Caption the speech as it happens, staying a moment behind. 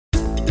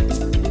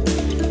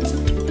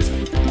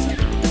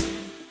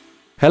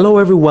Hello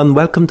everyone,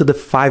 welcome to the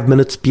 5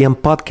 Minutes PM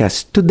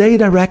podcast. Today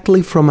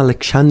directly from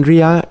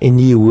Alexandria in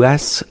the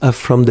US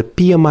from the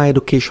PMI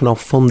Educational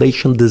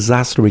Foundation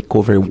Disaster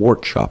Recovery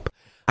Workshop.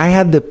 I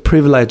had the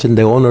privilege and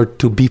the honor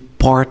to be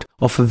part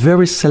of a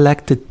very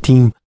selected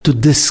team to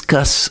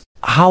discuss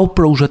how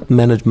project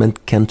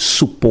management can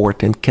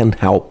support and can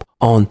help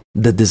on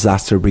the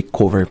disaster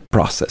recovery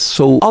process.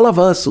 So all of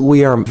us,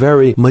 we are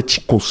very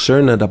much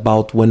concerned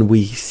about when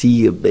we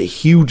see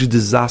huge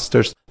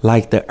disasters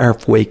like the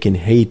earthquake in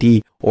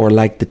Haiti or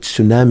like the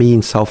tsunami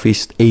in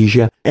Southeast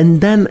Asia.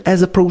 And then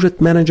as a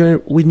project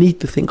manager, we need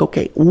to think,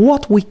 okay,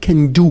 what we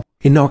can do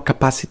in our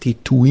capacity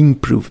to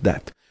improve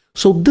that.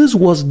 So this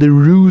was the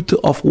root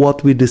of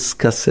what we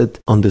discussed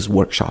on this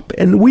workshop.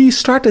 And we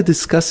started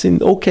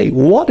discussing, okay,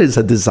 what is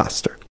a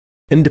disaster?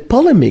 And the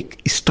polemic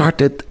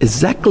started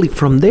exactly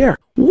from there.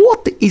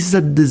 What is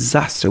a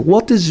disaster?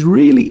 What is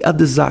really a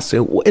disaster?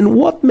 And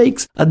what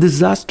makes a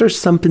disaster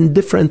something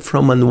different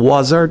from a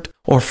hazard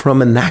or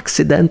from an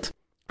accident?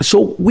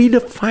 So we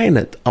define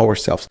it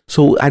ourselves.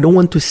 So I don't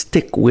want to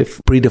stick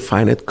with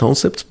predefined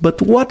concepts,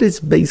 but what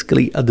is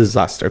basically a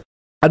disaster?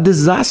 A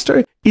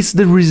disaster is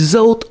the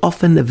result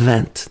of an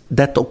event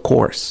that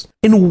occurs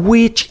in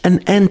which an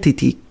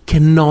entity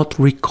cannot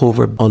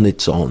recover on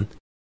its own.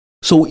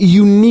 So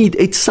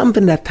it's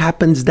something that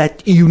happens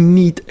that you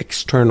need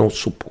external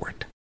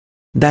support,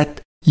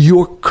 that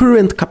your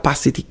current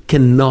capacity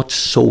cannot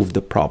solve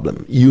the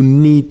problem. You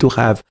need to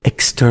have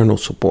external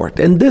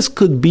support. And this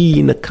could be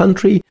in a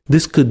country,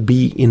 this could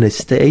be in a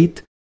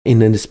state,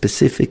 in a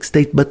specific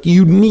state, but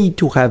you need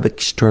to have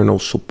external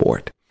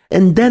support.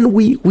 And then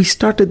we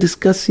started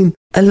discussing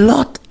a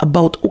lot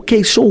about,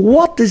 okay, so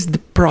what is the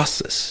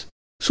process?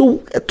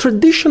 So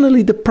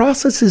traditionally, the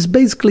process is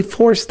basically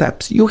 4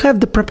 steps. You have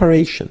the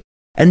preparation,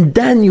 and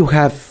then you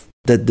have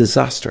the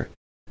disaster.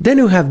 Then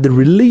you have the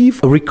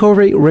relief,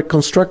 recovery,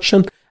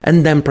 reconstruction,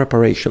 and then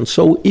preparation.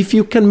 So if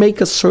you can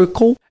make a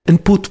circle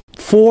and put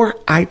 4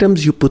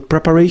 items, you put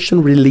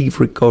preparation, relief,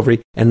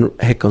 recovery, and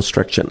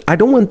reconstruction. I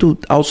don't want to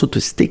also to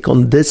stick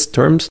on these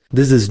terms.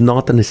 This is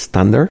not a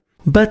standard.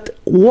 But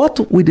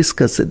what we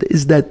discussed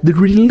is that the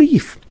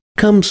relief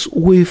comes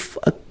with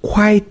a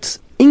quite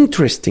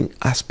interesting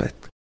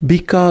aspect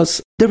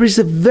because there is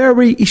a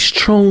very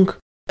strong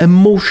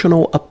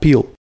emotional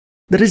appeal.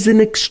 There is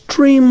an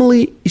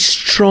extremely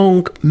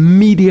strong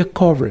media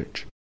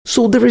coverage.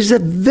 So there is a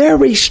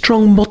very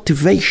strong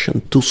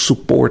motivation to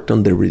support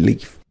on the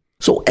relief.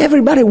 So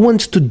everybody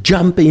wants to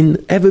jump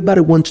in,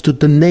 everybody wants to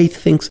donate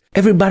things,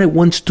 everybody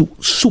wants to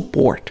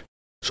support.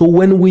 So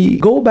when we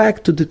go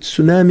back to the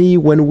tsunami,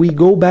 when we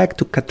go back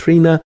to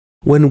Katrina,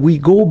 when we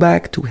go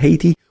back to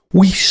Haiti,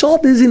 we saw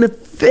this in a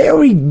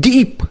very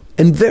deep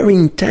and very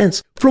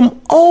intense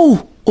from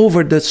all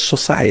over the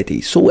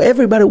society. So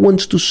everybody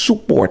wants to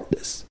support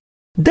this.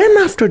 Then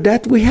after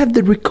that, we have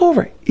the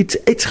recovery.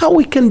 It's how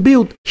we can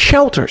build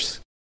shelters,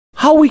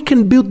 how we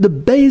can build the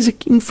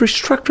basic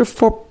infrastructure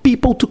for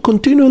people to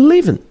continue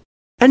living.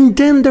 And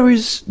then there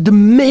is the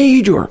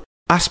major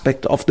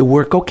aspect of the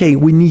work. Okay,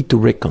 we need to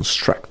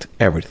reconstruct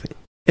everything.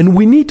 And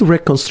we need to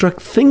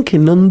reconstruct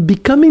thinking on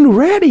becoming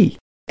ready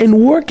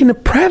and work in a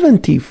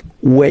preventive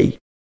way.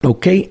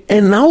 Okay,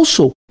 and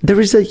also there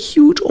is a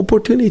huge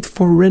opportunity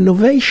for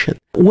renovation.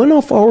 One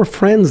of our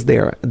friends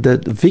there,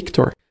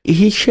 Victor,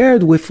 he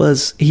shared with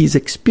us his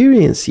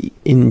experience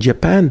in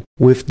Japan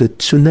with the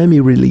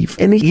tsunami relief.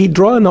 And he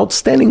drew an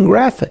outstanding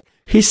graphic.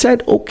 He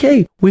said,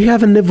 okay, we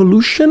have an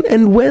evolution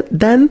and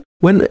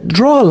when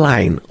draw a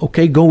line,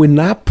 okay, going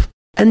up.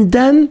 And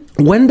then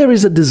when there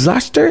is a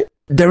disaster,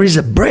 there is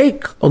a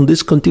break on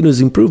this continuous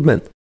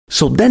improvement.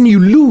 So then you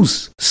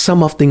lose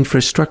some of the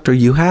infrastructure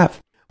you have.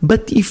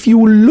 But if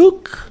you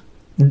look,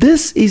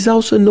 this is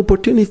also an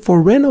opportunity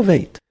for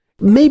renovate.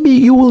 Maybe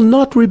you will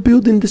not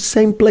rebuild in the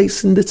same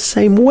place in the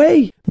same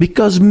way,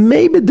 because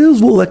maybe this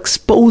will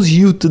expose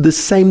you to the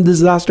same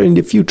disaster in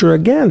the future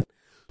again.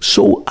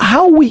 So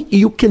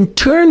you can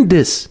turn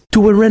this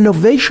to a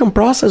renovation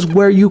process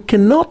where you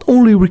can not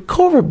only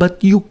recover,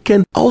 but you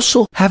can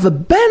also have a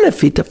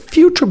benefit, a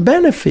future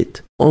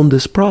benefit on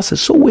this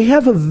process. So we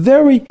have a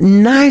very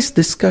nice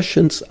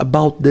discussions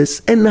about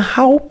this and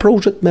how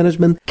project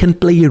management can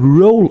play a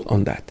role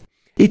on that.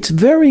 It's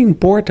very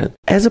important.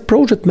 As a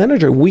project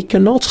manager, we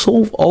cannot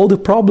solve all the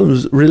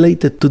problems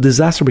related to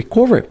disaster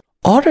recovery.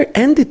 Other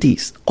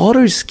entities,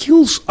 other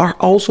skills are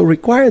also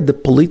required, the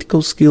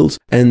political skills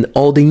and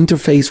all the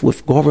interface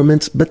with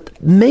governments, but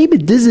maybe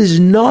this is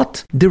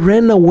not the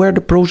arena where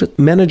the project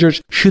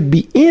managers should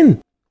be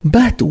in.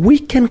 But we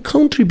can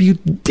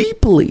contribute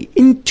deeply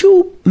in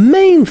 2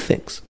 main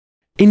things,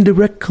 in the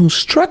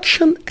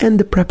reconstruction and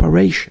the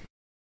preparation.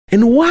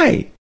 And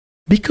why?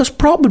 Because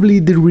probably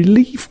the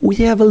relief, we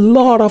have a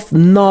lot of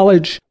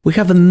knowledge, we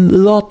have a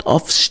lot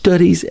of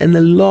studies and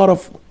a lot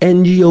of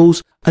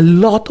NGOs, a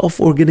lot of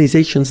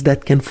organizations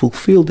that can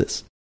fulfill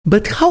this.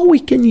 But how we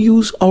can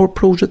use our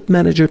project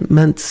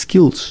management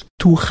skills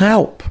to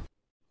help,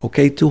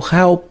 to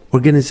help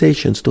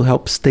organizations, to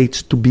help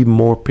states to be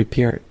more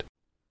prepared.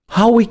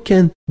 How we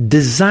can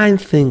design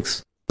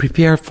things,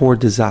 prepare for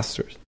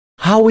disasters.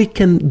 how we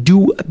can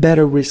do a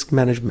better risk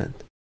management.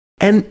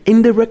 And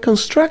in the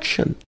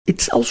reconstruction,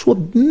 it's also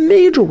a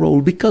major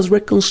role because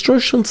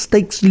reconstructions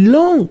takes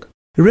long.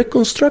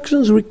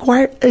 Reconstructions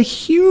require a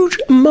huge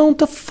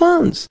amount of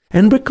funds,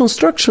 and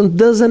reconstruction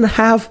doesn't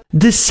have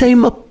the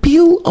same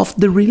appeal of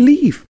the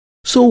relief.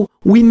 So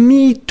we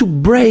need to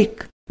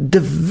break the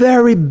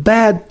very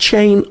bad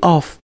chain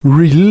of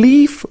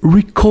relief,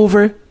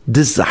 recover,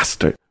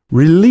 disaster.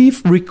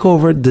 Relief,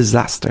 recover,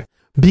 disaster.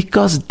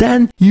 Because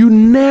then you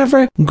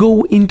never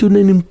go into an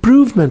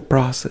improvement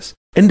process.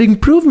 And the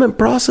improvement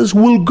process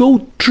will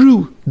go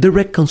through the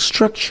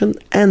reconstruction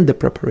and the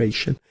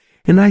preparation.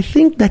 And I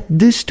think that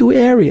these two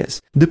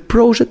areas, the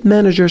project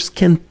managers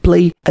can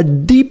play a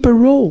deeper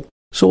role.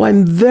 So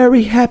I'm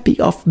very happy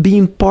of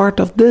being part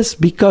of this,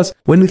 because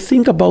when you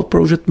think about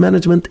project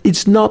management,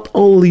 it's not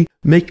only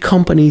make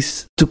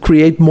companies to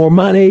create more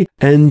money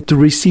and to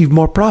receive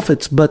more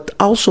profits, but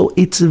also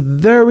it's a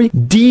very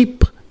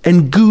deep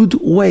and good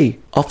way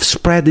of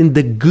spreading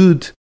the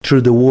good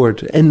through the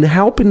world. And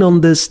helping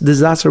on this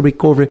disaster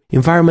recovery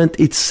environment,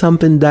 it's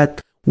something that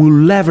will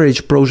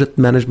leverage project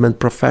management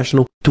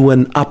professional to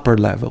an upper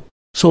level.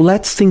 So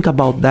let's think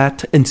about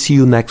that and see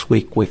you next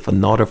week with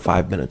another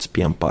 5 Minutes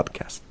PM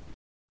podcast.